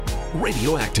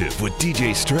Radioactive with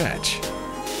DJ Stretch.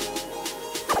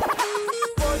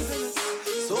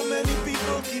 So many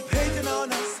people keep hating on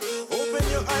us. Open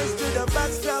your eyes to the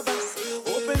backstabbers.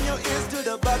 Open your ears to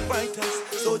the backbiters.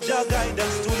 So Jah guide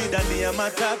us ndani ya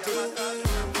matatu.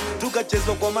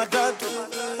 Tukachezwa kwa matatu.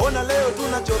 Ona leo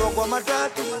tunachorwa kwa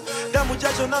matatu. Damu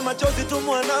jasho na machozi tu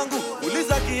mwanangu.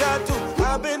 Uliza kiatu.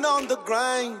 I've been on the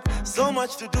grind. So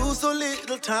much to do, so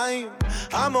little time.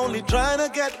 I'm only trying to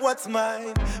get what's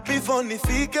mine before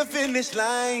nifike finish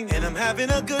line. And I'm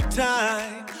having a good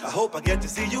time. I hope I get to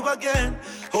see you again.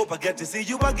 Hope I get to see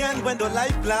you again when the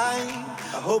light blind.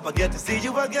 I hope I get to see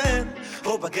you again.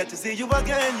 Hope I get to see you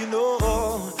again, you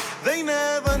know. They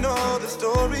never know the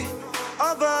story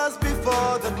of us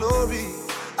before the glory.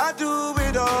 I do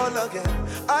it all again.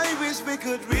 I wish we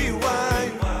could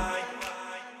rewind.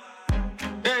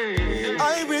 Hey.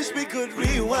 I wish we could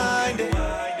rewind it.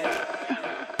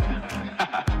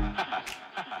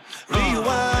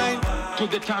 Rewind to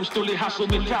the time Stoli hustle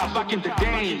me top back in the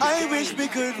day. I wish we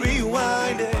could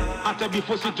rewind it. After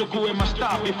before Situku my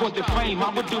star, before the fame, I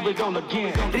would do it all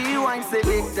again. Rewind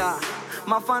selector,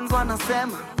 my fans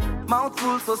wanasema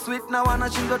mouthful so sweet na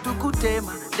wanashindwa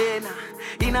tukutema tena.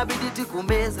 Inabidi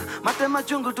tukumeza matema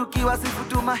chungu tukiwa sifu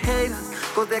tu my haters,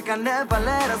 cause they can never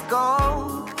let us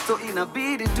go. So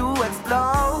inabidi to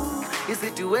explode. His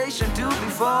situation to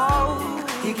before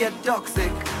he get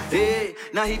toxic. Hey,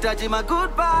 nahitaji my good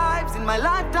vibes in my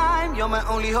lifetime. You're my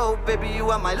only hope, baby,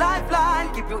 you are my lifeline.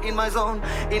 Keep you in my zone,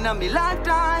 in a me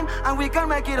lifetime. And we can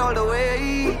make it all the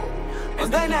way.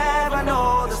 And they never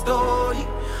know the story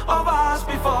of us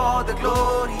before the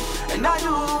glory. And I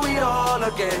do it all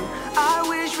again. I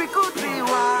wish we could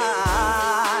rewind.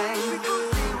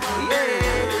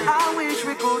 Yeah, I wish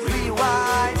we could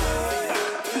rewind.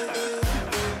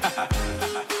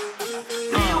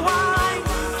 Rewind.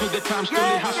 To the time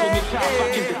Stoli hustle me top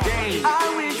back in the day. I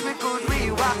wish we could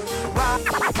rewind.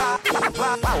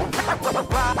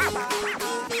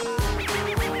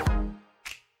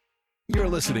 You're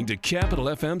listening to Capital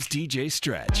FM's DJ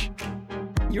Stretch.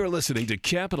 You're listening to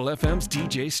Capital FM's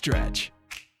DJ Stretch.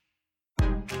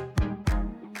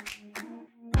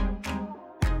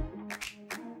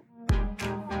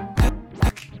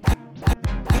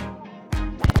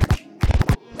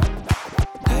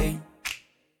 Hey,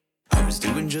 I was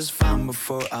doing just fine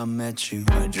before I met you.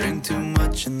 I drink too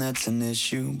much and that's an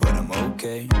issue, but I'm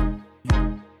okay.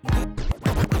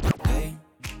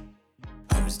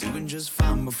 I was doing just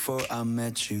fine before I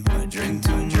met you. I drink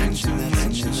too much and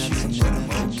that's an issue, but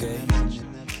I'm okay.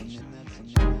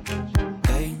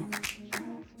 Hey,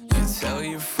 you tell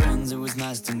your friends it was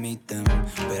nice to meet them,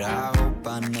 but I hope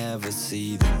I never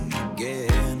see them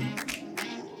again.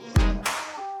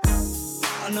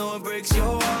 I know it breaks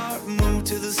your heart. Moved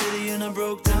to the city in a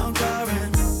broke down car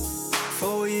and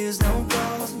 4 years no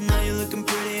calls. Now you're looking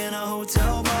pretty in a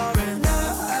hotel bar and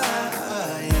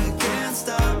I can't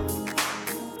stop.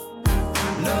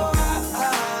 No,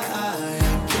 I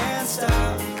can't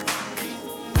stop.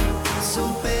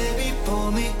 So baby,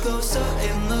 pull me closer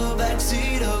in the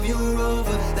backseat of your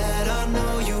Rover that I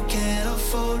know you can't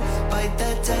afford. Bite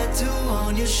that tattoo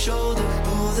on your shoulder.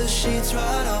 Pull the sheets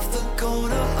right off the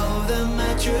corner of the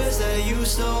mattress that you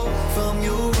stole from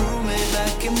your roommate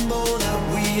back in Boulder.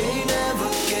 We ain't never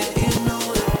getting older.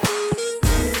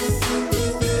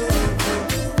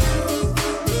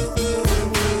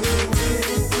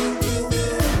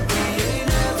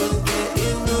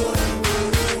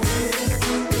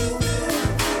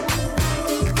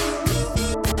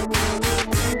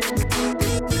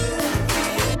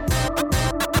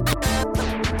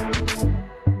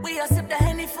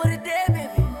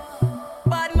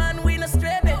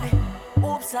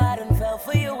 I done fell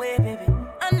for your way, baby.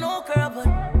 I know, girl, but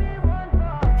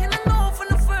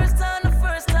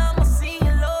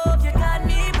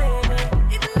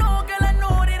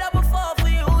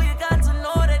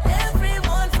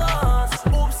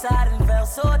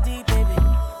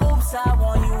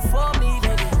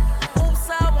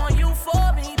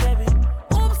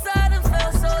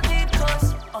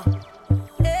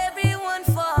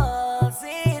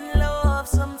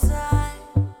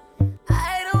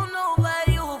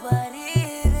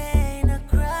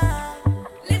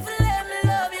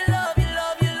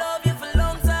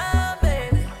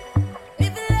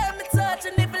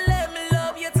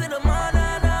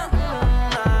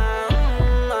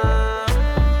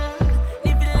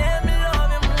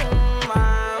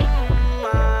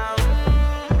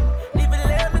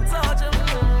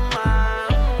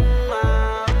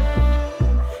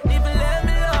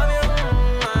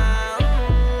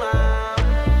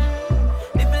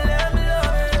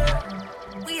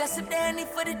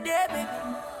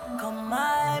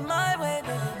it my way,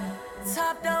 baby.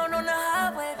 Top down on the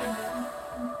highway, baby.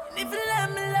 And if you let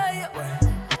me love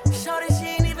you, shorty, she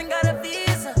ain't even got a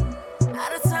visa.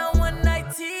 Out of town one night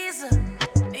teaser.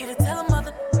 Need to tell a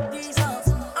mother these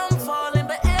hoes. I'm falling,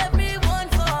 but everyone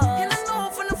falls. And I know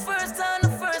from the first time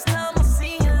I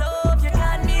seen your love, you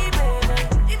got me,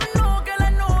 baby. Even though, girl, I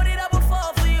know that I would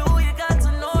fall for you. You got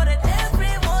to know that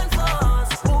everyone falls.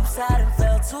 Oops, I done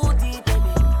fell too deep,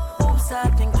 baby. Oops, I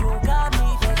think you got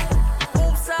me, baby.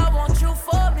 Oops, I want you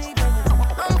for me, baby.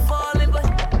 I'm falling, but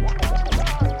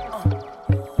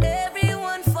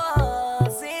everyone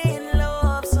falls in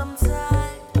love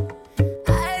sometime.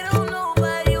 I don't know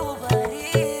about you, but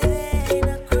it ain't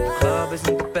a crime. Love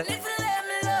isn't the best. If you let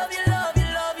me love you, love you,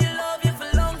 love you, love you for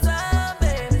a long time,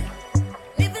 baby.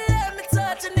 If you let me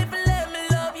touch and if you let me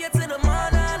love you till the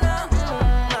morning,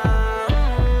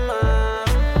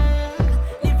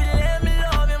 if you let me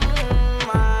love you,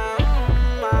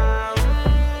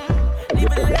 if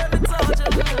you let me touch you,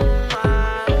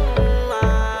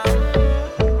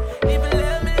 if you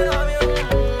let me love you.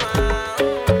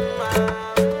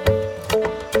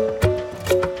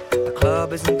 The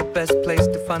club isn't the best place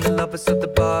to find the lovers, so the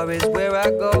bar is where I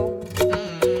go.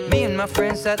 Me and my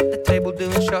friends at the table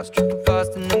doing shots, tripping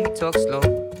fast, and then we talk slow.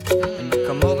 And you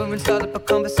come over and start up a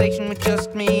conversation with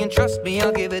just me, and trust me,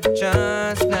 I'll give it a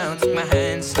chance. Now take my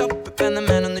hand, stop it, and the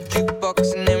man on the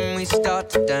jukebox, and then we start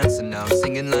to dance. And now I'm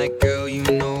singing like, girl, you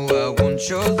know I want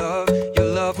your love. Your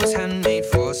love was handmade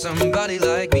for somebody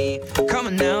like me. Come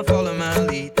on now, follow my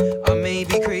lead. I may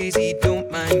be crazy, don't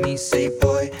mind me. Say,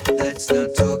 boy, let's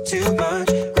not talk too much.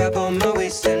 Grab on my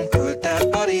waist and put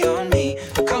that body on me.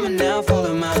 Come on now,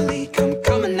 follow my lead.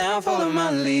 Come on now, follow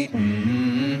my lead.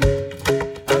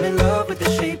 I'm in love with the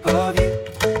shape of you.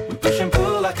 We push and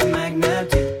pull like a magnet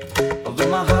do. Although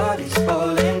my heart is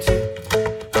falling too.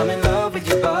 I'm in love with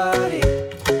your body.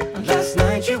 And last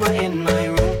night you were in my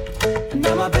room. And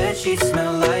now my bedsheets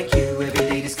smell like you. Every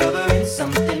day discovering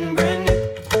something brand new.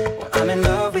 Well, I'm in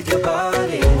love with your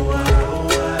body.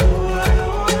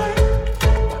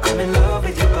 I'm in love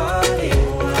with your body.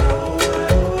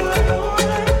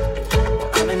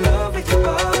 I'm in love with your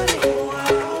body.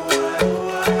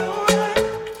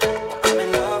 I'm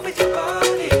in love with your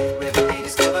body. Every day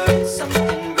discovering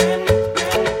something brand new.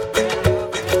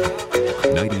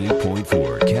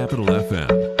 98.4 Capital FM,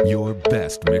 your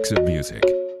best mix of music.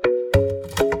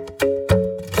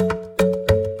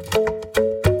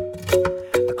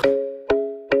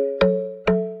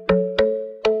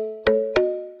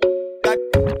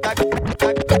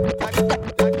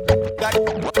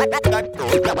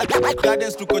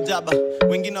 Gardens tuko jaba,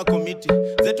 wengine wako miti.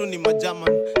 Zetu ni majaman,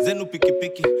 zenu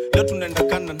pikipiki. Leo tunaenda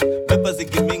kanan, beba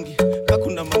zigi mingi.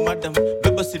 Kakuna mamadam,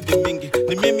 beba sidi mingi.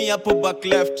 Ni mimi hapo back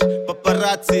left,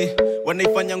 paparazzi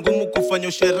wanaifanya ngumu kufanya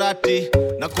usherati.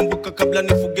 Nakumbuka kabla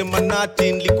nifuge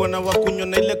manati, nilikuwa na wakunywa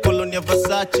na ile koloni ya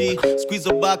Versace.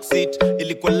 Squeeze backseat,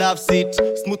 ilikuwa love seat.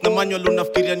 Smooth na manual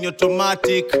unafikiria ni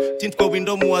automatic. Tint kwa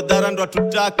window muadhara ndo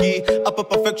hatutaki. Hapa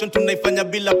perfection tunaifanya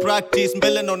bila practice.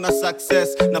 Mbele naona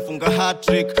success, nafunga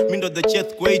hat-trick. Mi ndo the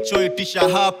chef kwa hicho itisha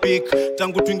hapik.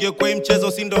 Tangu tuingie kwa hii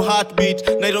mchezo si ndo heartbeat.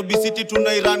 Nairobi City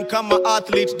tunairan kama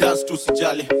athlete. Dance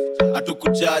tusijali,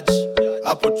 hatukujudge.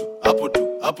 Hapo tu, hapo tu,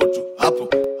 hapo tu, hapo.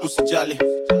 Usijali,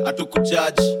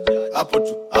 hatukujudge. Hapo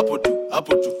tu, hapo tu,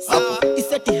 hapo tu, hapo.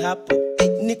 Iseti hapo,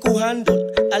 ni kuhandle.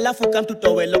 Alafu kam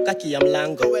tutowe loka kia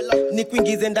mlango. Ni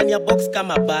kuingize ndani ya box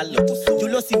kama balo.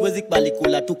 Julo siwezi kubali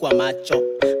kula tu kwa macho.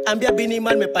 Ambia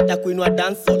Biniman mepata kuinua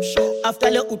dancehall.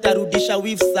 After leo utarudisha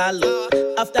weave salo.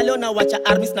 After leo na wacha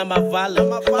armies na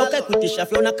mavalo. Aukai kutisha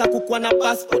fio na kakukua na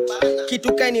passport.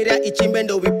 Kitu kaini rea ichimbe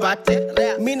ndo wipate.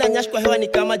 Mina nyash kwa hewa ni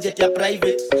kama jet ya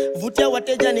private. Vutia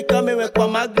wateja ni kama kwa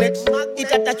magnet.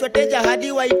 Itatachwa teja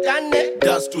hadi waitane.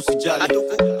 Dance tusijali,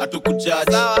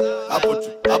 hatukujudge. Hapo tu,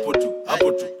 hapo tu,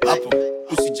 hapo tu, hapo.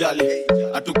 Usijali,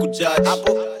 hatukujudge.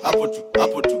 Hapo tu,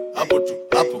 hapo tu, hapo tu,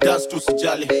 hapo. Dance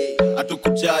tusijali,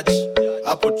 hatukujudge.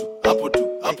 Hapo tu, hapo tu,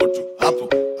 hapo tu, hapo.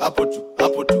 Hapo tu,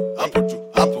 hapo tu, hapo tu,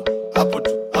 hapo. Hapo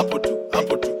tu, hapo tu,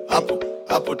 hapo tu, hapo.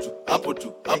 Hapo tu, hapo tu,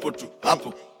 hapo tu,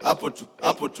 hapo. Hapo tu,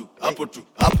 hapo tu, hapo tu,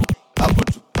 hapo. Hapo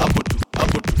tu, hapo tu,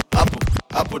 hapo tu, hapo.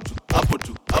 Hapo tu, hapo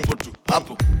tu, hapo tu,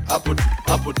 hapo. Hapo tu,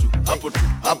 hapo tu, hapo tu,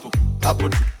 hapo.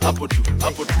 Hapo tu, hapo tu,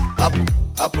 hapo tu, hapo.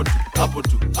 Hapo tu, hapo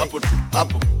tu, hapo tu,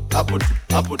 hapo. Hapo tu,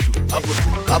 hapo tu, hapo tu,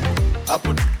 hapo.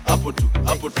 Hapo tu, hapo tu,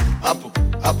 hapo tu, hapo.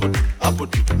 Hapo tu, hapo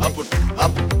tu, hapo tu,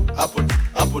 hapo. Hapo tu,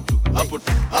 hapo tu, hapo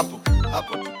tu, hapo.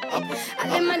 Hapo tu, hapo tu. I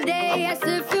live my day as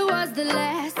if it was the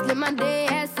last. Live my day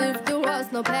as if there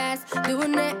was no past.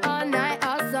 Doing it all night,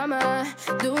 all summer.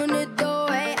 Doing it the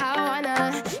way I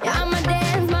wanna. Yeah, I'ma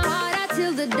dance my heart out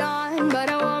till the dawn. But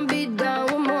I won't be done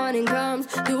with more.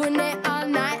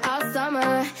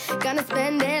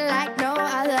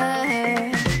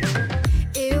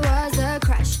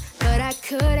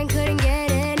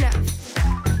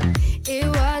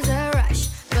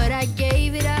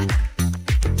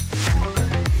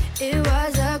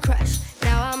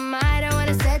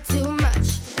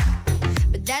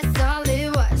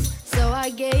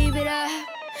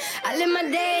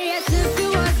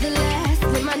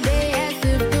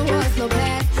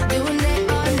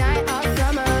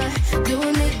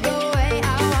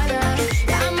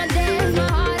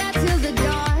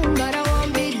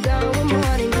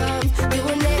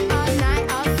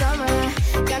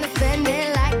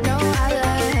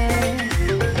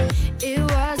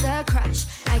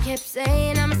 kept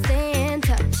saying I'ma stay in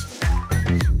touch,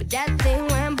 but that thing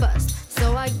went bust,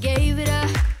 so I gave it up.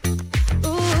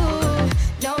 Ooh,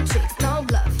 no tricks, no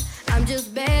bluff. I'm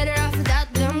just better off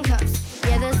without them cuffs.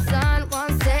 Yeah, the sun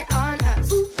won't set on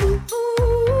us. Ooh, ooh,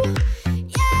 ooh,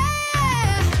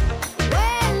 yeah.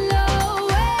 When low,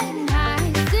 when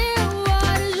high, still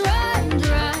waters run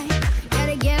dry.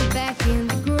 Gotta get back in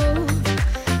the groove.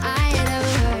 I ain't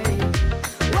never heard it.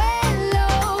 When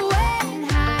low, when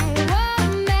high, what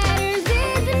matters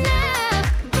is enough.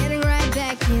 Getting right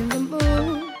back in the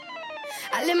mood.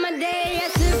 I live my day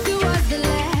as if it was the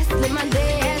last. Live my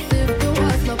day as if there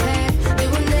was no past.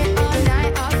 Doing it all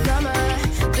night, all summer.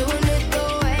 Doing it the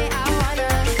way I wanna.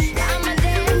 Now my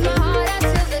dance, my heart out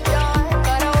till the dawn.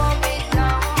 But I won't be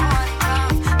done when it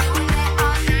comes. Doing it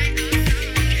all night, all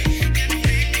summer.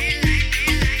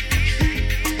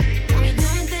 You're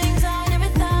doing things I never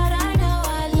thought I know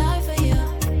I'd lie for you.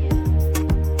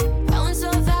 Going so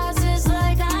fast, it's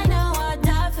like I know I'd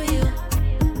die for you.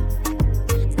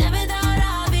 Never thought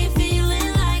I'd be feeling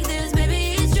like this, baby,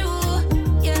 it's true.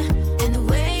 Yeah, and the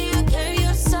way you carry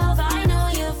yourself, I know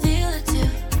you feel it too.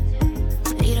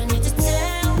 You don't need to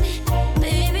tell me,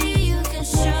 baby, you can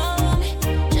show me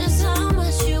just how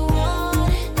much you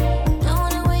want it. Don't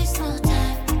wanna waste no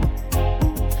time.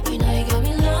 You know you got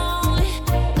me lonely,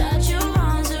 got your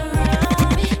arms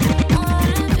around me. I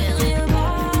wanna feel your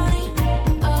body,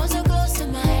 oh so close to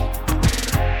mine.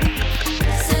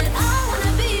 Said I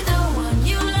wanna be the one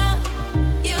you love,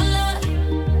 you love,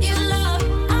 you love.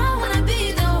 I wanna be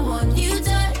the one you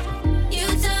touch, you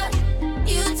touch,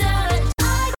 you touch. I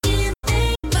can't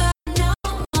think about no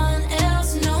one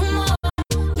else no more.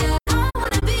 Yeah, I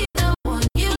wanna be the one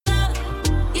you love,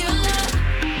 you love,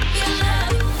 you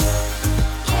love.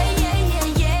 Yeah, yeah, yeah,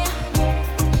 yeah.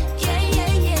 Yeah,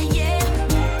 yeah, yeah, yeah.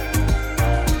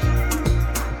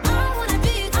 I wanna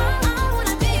be the,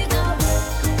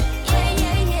 yeah,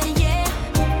 yeah, yeah, yeah.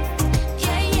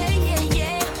 Yeah, yeah, yeah,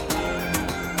 yeah.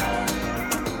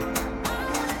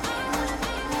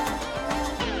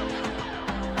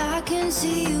 I can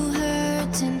see you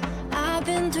hurting. I've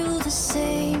been through the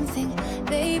same thing.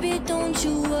 Baby, don't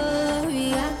you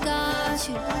worry, I got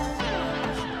you.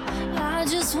 I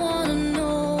just wanna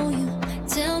know you.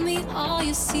 Tell me all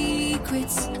your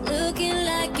secrets. Looking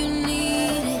like you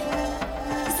need it.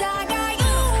 'Cause I got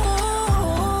you,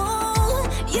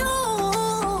 you,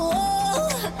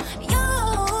 you.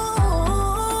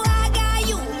 I got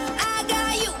you, I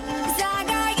got you. 'Cause I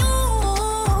got you,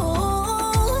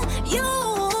 you,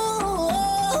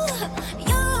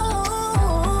 you.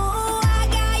 I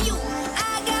got you,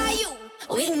 I got you.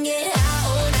 We can get high,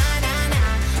 oh na na na.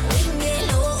 We can get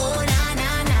low, oh na na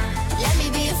na. Let me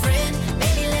be a friend,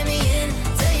 baby, let me in.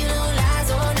 Tell you no lies,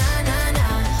 oh na na na.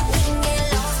 We can get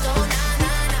lost, oh na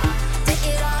na na. Take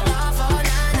it all off, oh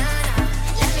na na na.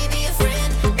 Let me be a friend,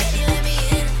 baby, let me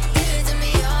in. Give it to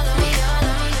me all of me, all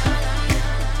of me, all of me.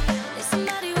 Need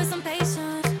somebody with some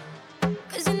patience,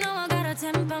 'cause you know I got a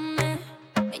temperament,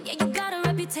 and yeah, you got a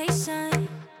reputation.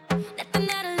 Nothing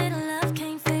that a little love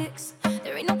can't fix.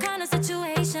 There ain't no kind of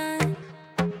situation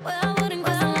where I wouldn't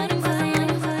go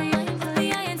for the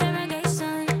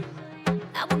interrogation.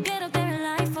 I will get up there and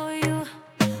lie for you.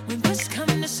 When push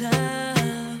come to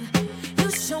shove, you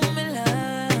show me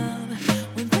love.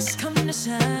 When push come to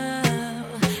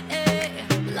shove, eh.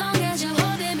 Long as you're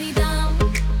holding me down,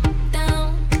 down,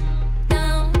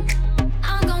 down,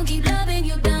 I'm gon' keep loving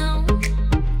you down,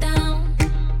 down,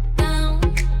 down.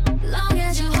 Long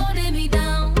as you're holding me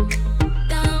down,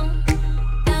 down,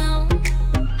 down,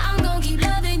 I'm gon' keep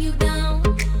loving you down,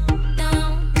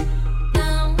 down,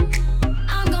 down.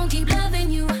 I'm gon' keep loving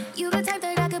you. You the type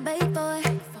that I could bait for,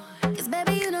 'cause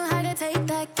baby you know how to take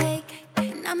that cake,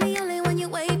 and I'm the only one you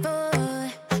wait for.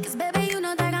 'Cause baby you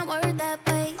know that I'm worth that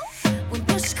wait. When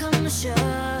push come to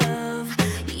shove,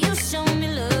 you show me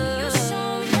love.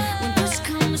 When push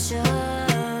come to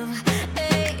shove,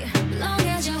 hey. Long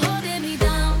as you're holding me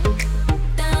down,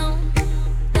 down,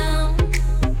 down,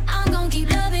 I'm gon' keep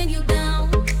loving you down,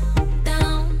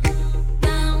 down,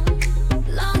 down.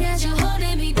 Long as you're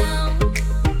holding me down,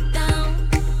 down,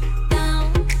 down,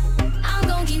 I'm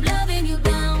gon' keep loving you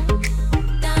down,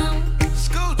 down,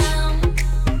 Scooch. down.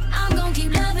 I'm gon'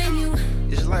 keep loving you.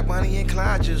 It's like Bonnie and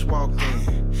Clyde just walked in.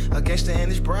 A gangster and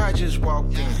his bride just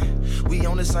walked in. We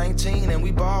on the same team and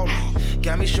we ballin'.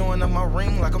 Got me showing up my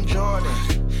ring like I'm Jordan.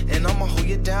 And I'ma hold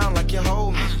you down like you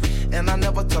hold me. And I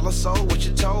never tell a soul what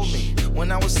you told me.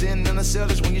 When I was sitting in the cell,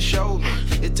 that's when you showed me.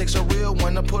 It takes a real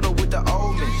one to put her with the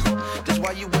old me. That's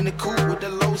why you in the coupe with the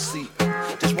low seat.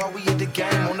 That's why we at the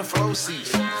game on the flow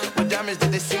seats. With diamonds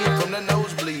that they see from the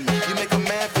nosebleed. You make a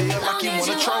man feel like he want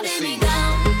a trophy.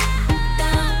 Down,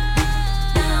 down.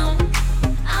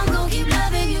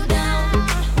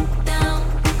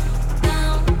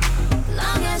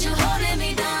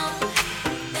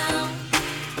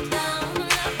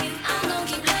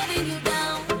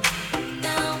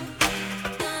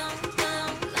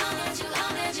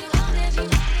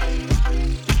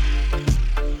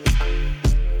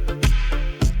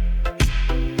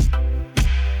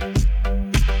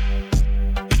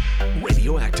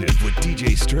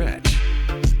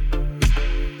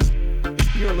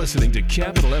 You're listening to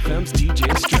Capital FM's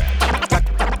DJ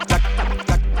Stretch.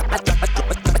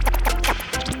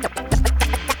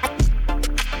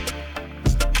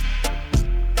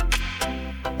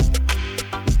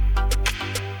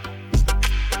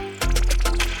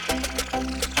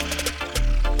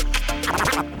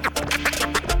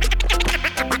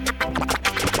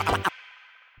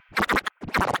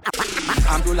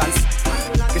 Ambulance,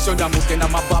 question d'amour na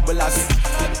ma babelas.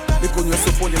 Les connus se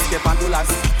font escape ambulance.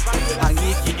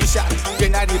 Angiki isha,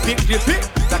 kena repeat.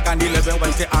 Takani lebe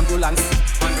wente ambulance.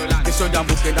 Question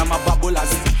d'amour na ma babelas.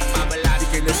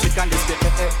 Dike le shikan deske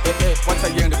Once a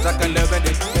year the takan lebe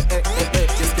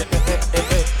deske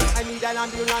I need an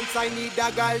ambulance, I need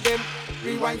a girl them.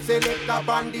 Rewind select up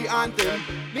on the anthem.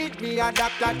 Need me a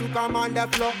doctor to come on the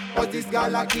floor. Cause this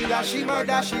girl a killer, she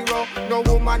murder, she raw. No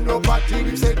woman, no party,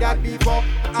 we said that before.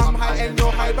 I'm high and no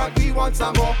high, but we want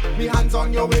some more. Me hands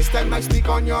on your waist and my stick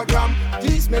on your drum.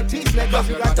 Tease me, cause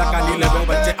you got Takani lebe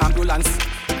wente ambulance.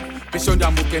 Question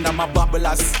d'amour na ma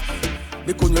babelas.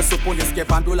 Les connus se font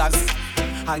escape ambulance.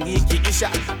 Angiki isha,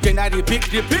 kena repeat.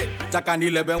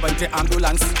 Takani lebe wente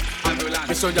ambulance.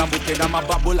 Question d'amour na ma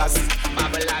babelas.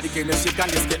 Dike le shikan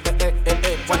deske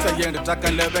Once a year the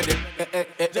takan lebe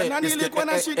Jana nilikuwa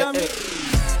na shida mingi.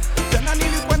 Jana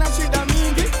nilikuwa na shida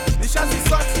mingi. Nishazi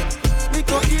sort,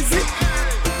 niko easy.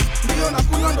 Ndio na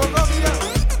kunywa ndogovia.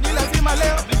 Ni lazima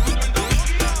leo